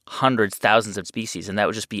hundreds, thousands of species, and that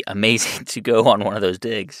would just be amazing to go on one of those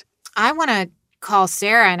digs. I want to call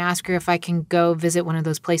Sarah and ask her if I can go visit one of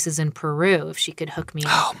those places in Peru, if she could hook me up.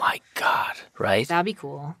 Oh, my God, right? That'd be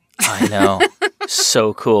cool. I know.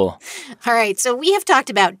 So cool. All right, so we have talked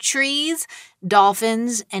about trees,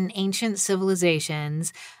 dolphins, and ancient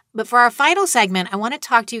civilizations. But for our final segment, I want to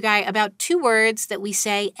talk to you guys about 2 words that we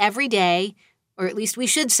say every day, or at least we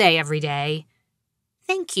should say every day.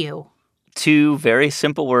 Thank you. 2 very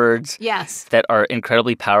simple words. Yes. That are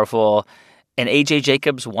incredibly powerful. And A.J.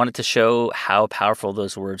 Jacobs wanted to show how powerful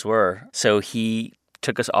those words were. So he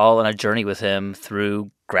took us all on a journey with him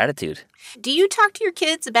through gratitude. Do you talk to your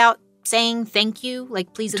kids about saying thank you,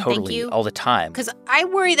 like please and thank you? Totally, all the time. Because I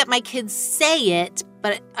worry that my kids say it,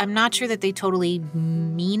 but I'm not sure that they totally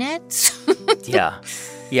mean it. Yeah.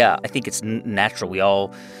 I think it's natural. We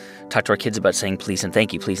all talk to our kids about saying please and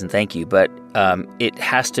thank you. But it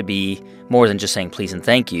has to be more than just saying please and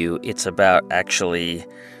thank you. It's about actually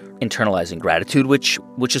internalizing gratitude, which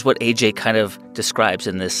is what AJ kind of describes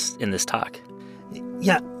in this talk.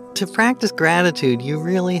 Yeah, to practice gratitude, you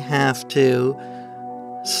really have to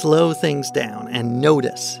slow things down and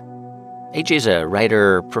notice. AJ's a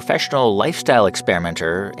writer, professional lifestyle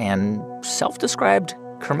experimenter, and self-described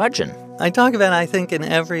curmudgeon. I talk about, I think,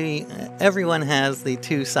 everyone has the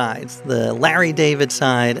two sides, the Larry David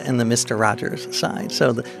side and the Mr. Rogers side.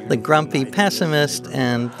 So the grumpy pessimist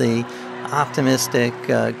and the optimistic,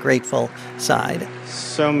 grateful side.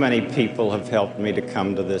 So many people have helped me to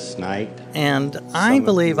come to this night. And I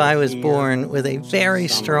believe I was born with a very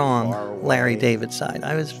strong Larry David side.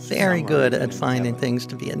 I was very good at finding things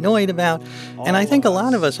to be annoyed about. And I think a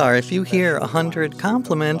lot of us are. If you hear 100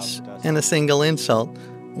 compliments and a single insult,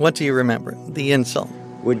 what do you remember? The insult.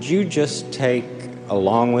 Would you just take,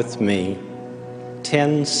 along with me,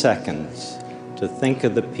 10 seconds to think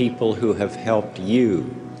of the people who have helped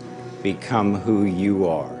you become who you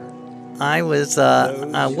are? I was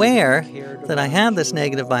aware that I had this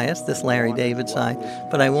negative bias, this Larry David side,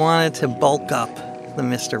 but I wanted to bulk up the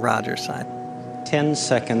Mr. Rogers side. 10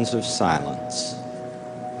 seconds of silence.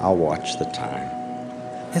 I'll watch the time.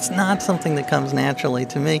 It's not something that comes naturally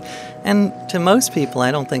to me, and to most people,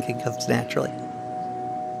 I don't think it comes naturally.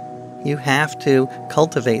 You have to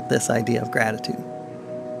cultivate this idea of gratitude.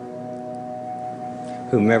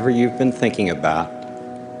 Whomever you've been thinking about,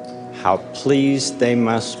 how pleased they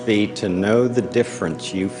must be to know the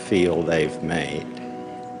difference you feel they've made.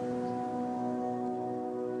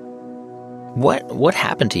 What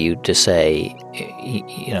happened to you to say,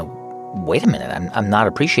 wait a minute, I'm not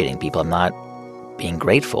appreciating people, I'm not being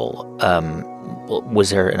grateful? Was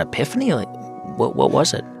there an epiphany? Like, what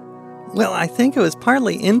was it? Well, I think it was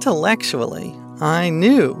partly intellectually. I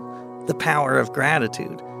knew the power of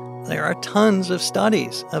gratitude. There are tons of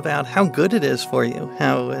studies about how good it is for you,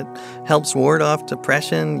 how it helps ward off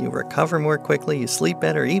depression, you recover more quickly, you sleep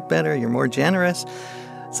better, eat better, you're more generous.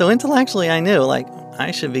 So intellectually I knew,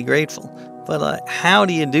 I should be grateful. But how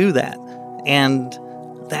do you do that? And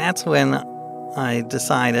that's when I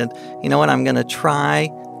decided, you know what, I'm going to try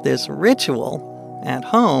this ritual at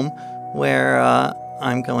home where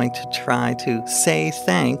I'm going to try to say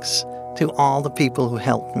thanks to all the people who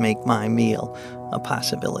helped make my meal a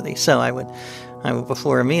possibility. So I would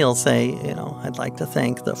before a meal say, I'd like to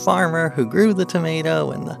thank the farmer who grew the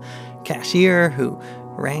tomato and the cashier who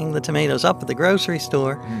rang the tomatoes up at the grocery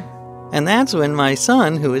store. And that's when my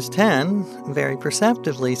son, who is 10, very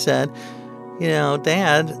perceptively said,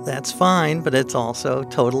 Dad, that's fine, but it's also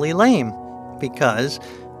totally lame because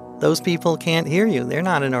those people can't hear you. They're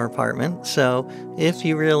not in our apartment. So if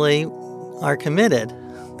you really are committed,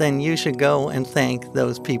 then you should go and thank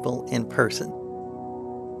those people in person.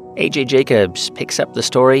 A.J. Jacobs picks up the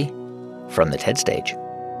story from the TED stage.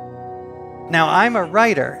 Now, I'm a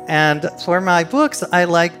writer, and for my books, I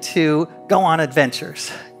like to go on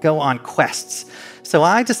adventures, go on quests. So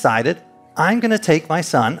I decided I'm going to take my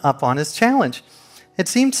son up on his challenge. It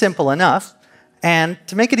seemed simple enough, and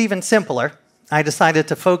to make it even simpler, I decided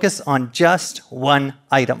to focus on just one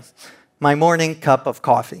item, my morning cup of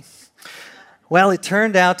coffee. Well, it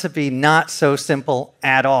turned out to be not so simple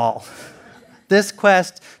at all. This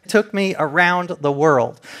quest took me around the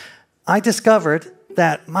world. I discovered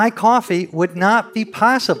that my coffee would not be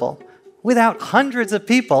possible without hundreds of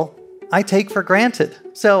people I take for granted.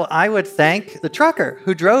 So I would thank the trucker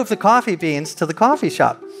who drove the coffee beans to the coffee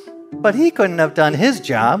shop. But he couldn't have done his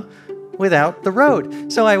job without the road.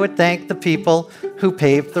 So I would thank the people who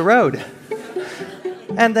paved the road.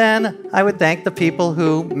 And then I would thank the people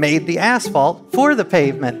who made the asphalt for the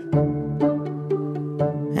pavement.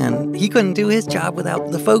 And he couldn't do his job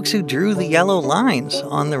without the folks who drew the yellow lines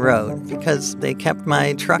on the road because they kept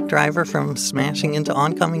my truck driver from smashing into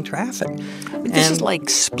oncoming traffic. This is like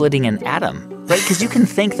splitting an atom, right? Because you can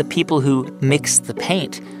thank the people who mixed the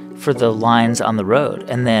paint for the lines on the road,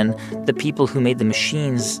 and then the people who made the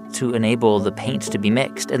machines to enable the paint to be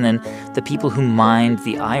mixed, and then the people who mined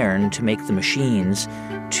the iron to make the machines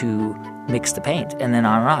to mix the paint, and then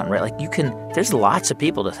on and on, right? There's lots of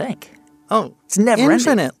people to thank. Oh, it's never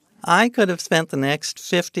infinite. ending. I could have spent the next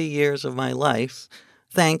 50 years of my life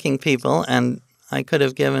thanking people, and I could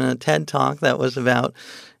have given a TED Talk that was about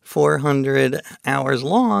 400 hours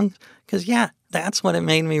long, because, that's what it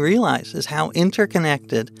made me realize, is how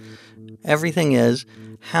interconnected everything is,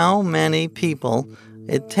 how many people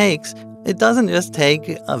it takes. It doesn't just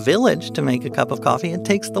take a village to make a cup of coffee, it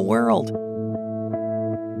takes the world.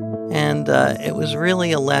 And it was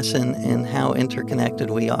really a lesson in how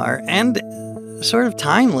interconnected we are, and sort of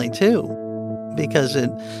timely, too, because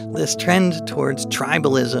this trend towards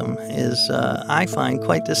tribalism is, I find,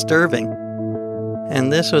 quite disturbing.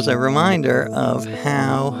 And this was a reminder of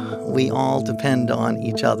how we all depend on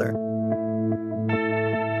each other.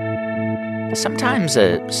 Sometimes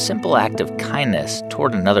a simple act of kindness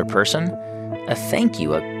toward another person, a thank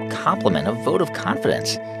you, a compliment, a vote of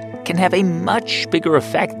confidence, can have a much bigger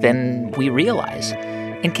effect than we realize.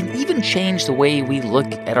 and can even change the way we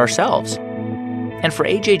look at ourselves. And for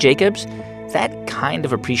A.J. Jacobs, that kind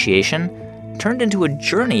of appreciation turned into a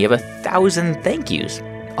journey of 1,000 thank yous,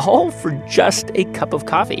 all for just a cup of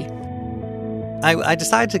coffee. I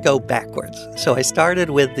decided to go backwards. So I started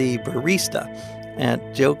with the barista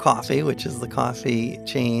at Joe Coffee, which is the coffee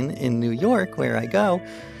chain in New York where I go.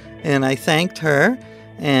 And I thanked her,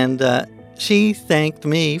 and she thanked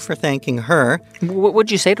me for thanking her. What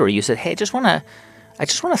did you say to her? You said, hey, I just want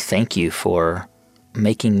to thank you for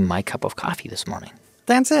making my cup of coffee this morning.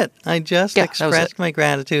 That's it. I just expressed my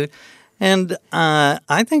gratitude. And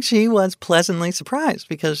I think she was pleasantly surprised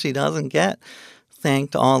because she doesn't get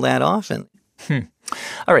thanked all that often.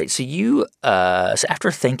 All right. So you, so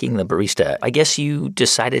after thanking the barista, I guess you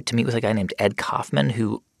decided to meet with a guy named Ed Kaufman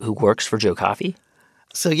who works for Joe Coffee?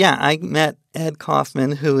 So yeah, I met Ed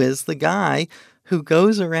Kaufman, who is the guy who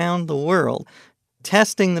goes around the world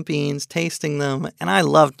testing the beans, tasting them. And I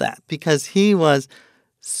loved that because he was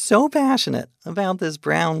so passionate about this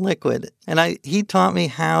brown liquid. And he taught me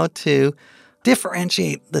how to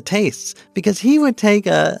differentiate the tastes because he would take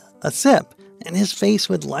a sip and his face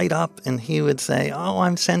would light up and he would say, oh,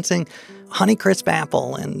 I'm sensing Honeycrisp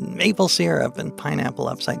apple and maple syrup and pineapple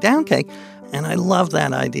upside down cake. And I love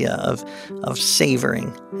that idea of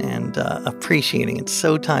savoring and appreciating. It's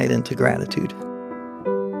so tied into gratitude.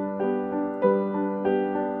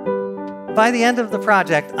 By the end of the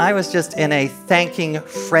project, I was just in a thanking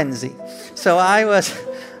frenzy. So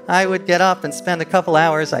I would get up and spend a couple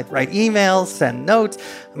hours. I'd write emails, send notes,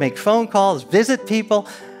 make phone calls, visit people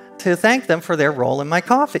to thank them for their role in my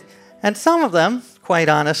coffee. And some of them, quite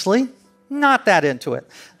honestly, not that into it.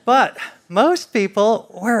 But most people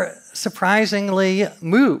were surprisingly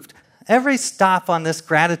moved. Every stop on this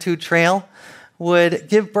gratitude trail would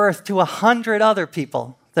give birth to 100 other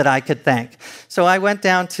people that I could thank. So I went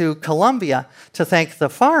down to Colombia to thank the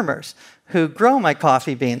farmers who grow my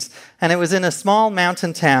coffee beans. And it was in a small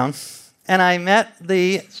mountain town. And I met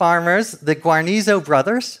the farmers, the Guarnizo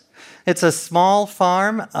brothers. It's a small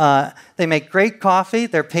farm. They make great coffee.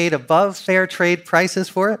 They're paid above fair trade prices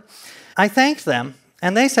for it. I thanked them.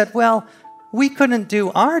 And they said, well, we couldn't do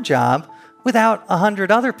our job without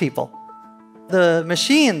 100 other people. The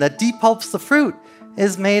machine that depulps the fruit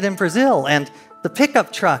is made in Brazil. And the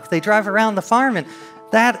pickup truck they drive around the farm in,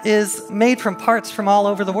 that is made from parts from all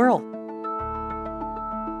over the world.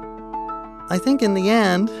 I think in the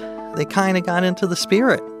end, they kind of got into the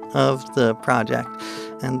spirit of the project.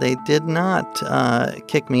 And they did not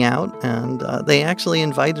kick me out. And they actually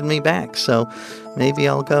invited me back. So maybe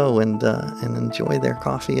I'll go and enjoy their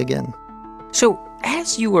coffee again. So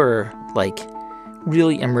as you were,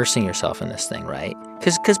 really immersing yourself in this thing, right?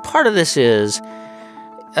 Because part of this is...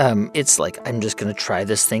 it's like, I'm just going to try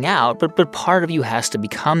this thing out, but part of you has to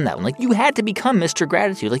become that one. Like, you had to become Mr.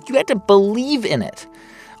 Gratitude. Like, you had to believe in it,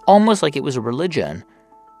 almost like it was a religion.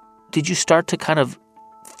 Did you start to kind of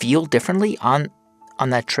feel differently on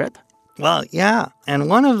that trip? Well, yeah. And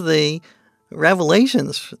one of the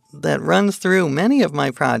revelations that runs through many of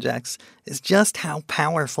my projects is just how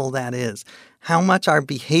powerful that is, how much our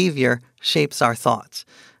behavior shapes our thoughts.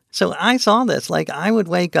 So I saw this. Like, I would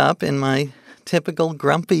wake up in my typical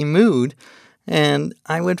grumpy mood, and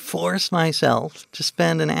I would force myself to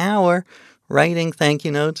spend an hour writing thank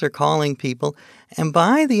you notes or calling people. And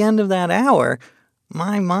by the end of that hour,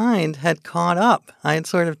 my mind had caught up. I had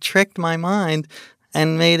sort of tricked my mind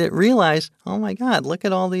and made it realize, oh my God, look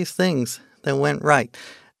at all these things that went right.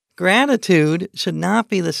 Gratitude should not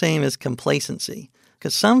be the same as complacency,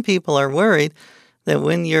 because some people are worried that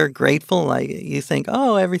when you're grateful, like you think,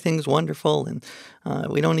 oh, everything's wonderful and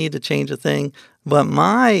we don't need to change a thing. But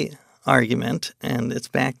my argument, and it's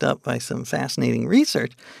backed up by some fascinating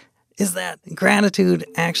research, is that gratitude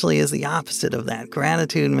actually is the opposite of that.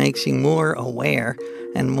 Gratitude makes you more aware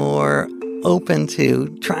and more open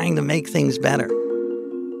to trying to make things better.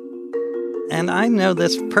 And I know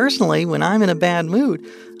this personally. When I'm in a bad mood,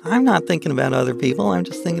 I'm not thinking about other people. I'm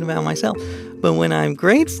just thinking about myself. But when I'm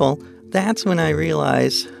grateful, that's when I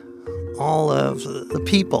realize all of the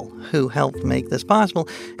people who helped make this possible,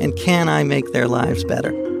 and can I make their lives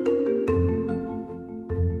better?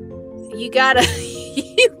 You gotta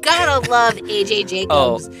love A.J.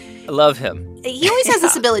 Jacobs. Oh, I love him. He always has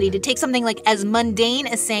this ability to take something like as mundane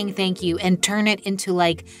as saying thank you and turn it into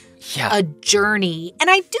a journey. And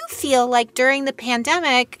I do feel like during the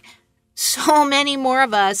pandemic, so many more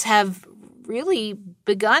of us have really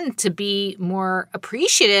begun to be more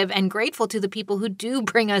appreciative and grateful to the people who do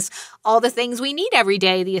bring us all the things we need every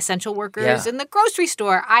day, the essential workers in the grocery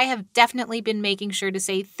store. I have definitely been making sure to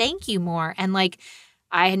say thank you more. And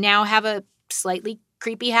I now have a slightly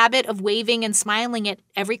creepy habit of waving and smiling at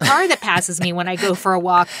every car that passes me when I go for a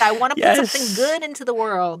walk. I want to put something good into the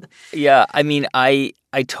world. Yeah, I mean, I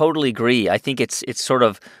totally agree. I think it's sort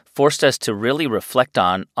of forced us to really reflect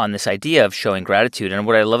on this idea of showing gratitude. And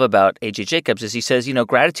what I love about A.J. Jacobs is he says,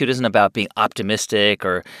 gratitude isn't about being optimistic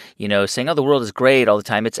or, saying, oh, the world is great all the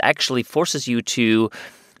time. It actually forces you to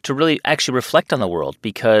really actually reflect on the world,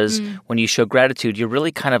 because when you show gratitude, you're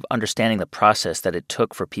really kind of understanding the process that it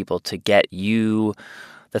took for people to get you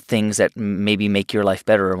the things that maybe make your life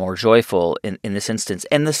better or more joyful in this instance.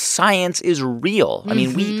 And the science is real. I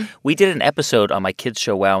mean, we did an episode on my kids'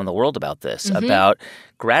 show, Wow in the World, about this, about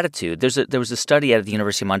gratitude. There was a study out of the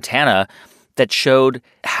University of Montana that showed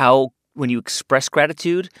how when you express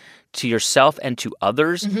gratitude to yourself and to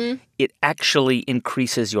others, it actually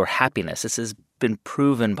increases your happiness. This has been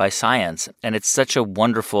proven by science. And it's such a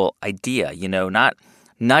wonderful idea,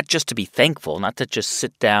 not just to be thankful, not to just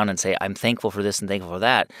sit down and say, I'm thankful for this and thankful for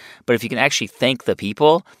that, but if you can actually thank the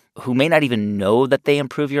people who may not even know that they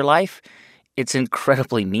improve your life, it's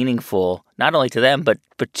incredibly meaningful, not only to them, but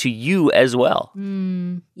to you as well.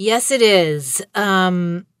 Yes, it is.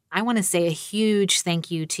 I want to say a huge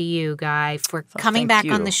thank you to you, Guy, for coming back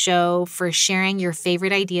on the show, for sharing your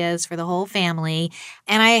favorite ideas for the whole family.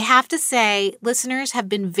 And I have to say, listeners have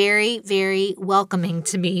been very, very welcoming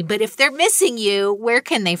to me. But if they're missing you, where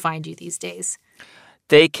can they find you these days?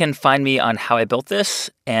 They can find me on How I Built This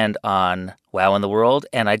and on Wow in the World.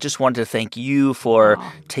 And I just wanted to thank you for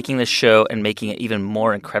taking this show and making it even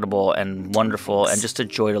more incredible and wonderful and just a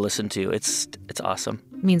joy to listen to. It's awesome.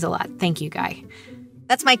 It means a lot. Thank you, Guy.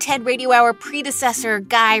 That's my TED Radio Hour predecessor,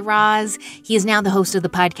 Guy Raz. He is now the host of the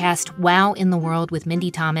podcast Wow in the World with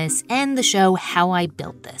Mindy Thomas and the show How I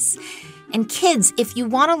Built This. And kids, if you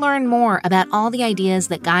want to learn more about all the ideas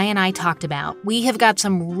that Guy and I talked about, we have got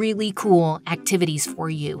some really cool activities for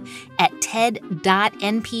you at ted.npr.org.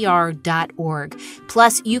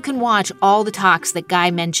 Plus, you can watch all the talks that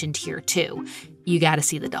Guy mentioned here, too. You got to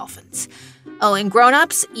see the dolphins. Oh, and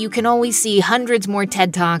grown-ups, you can always see hundreds more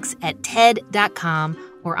TED Talks at TED.com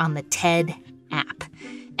or on the TED app.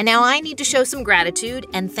 And now I need to show some gratitude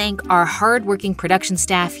and thank our hardworking production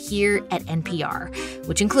staff here at NPR,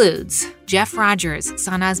 which includes Jeff Rogers,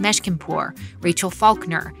 Sanaz Meshkinpour, Rachel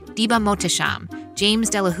Faulkner, Diba Mohtasham,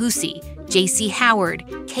 James Delahousie, J.C. Howard,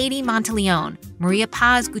 Katie Monteleone, Maria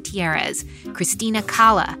Paz Gutierrez, Christina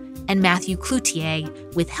Kala, and Matthew Cloutier,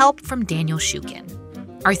 with help from Daniel Shukin.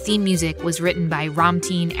 Our theme music was written by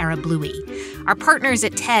Ramteen Arablouei. Our partners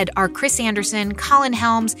at TED are Chris Anderson, Colin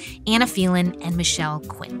Helms, Anna Phelan, and Michelle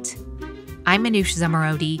Quint. I'm Manoush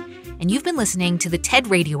Zomorodi, and you've been listening to the TED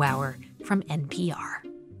Radio Hour from NPR.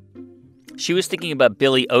 She was thinking about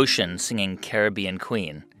Billy Ocean singing Caribbean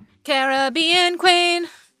Queen. Caribbean Queen,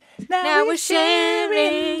 now we're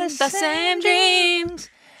sharing the same dreams,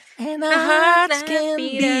 and our hearts can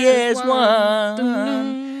be as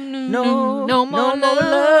one. No more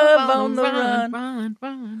love on the run.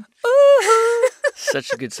 Run. Ooh.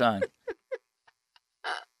 Such a good song.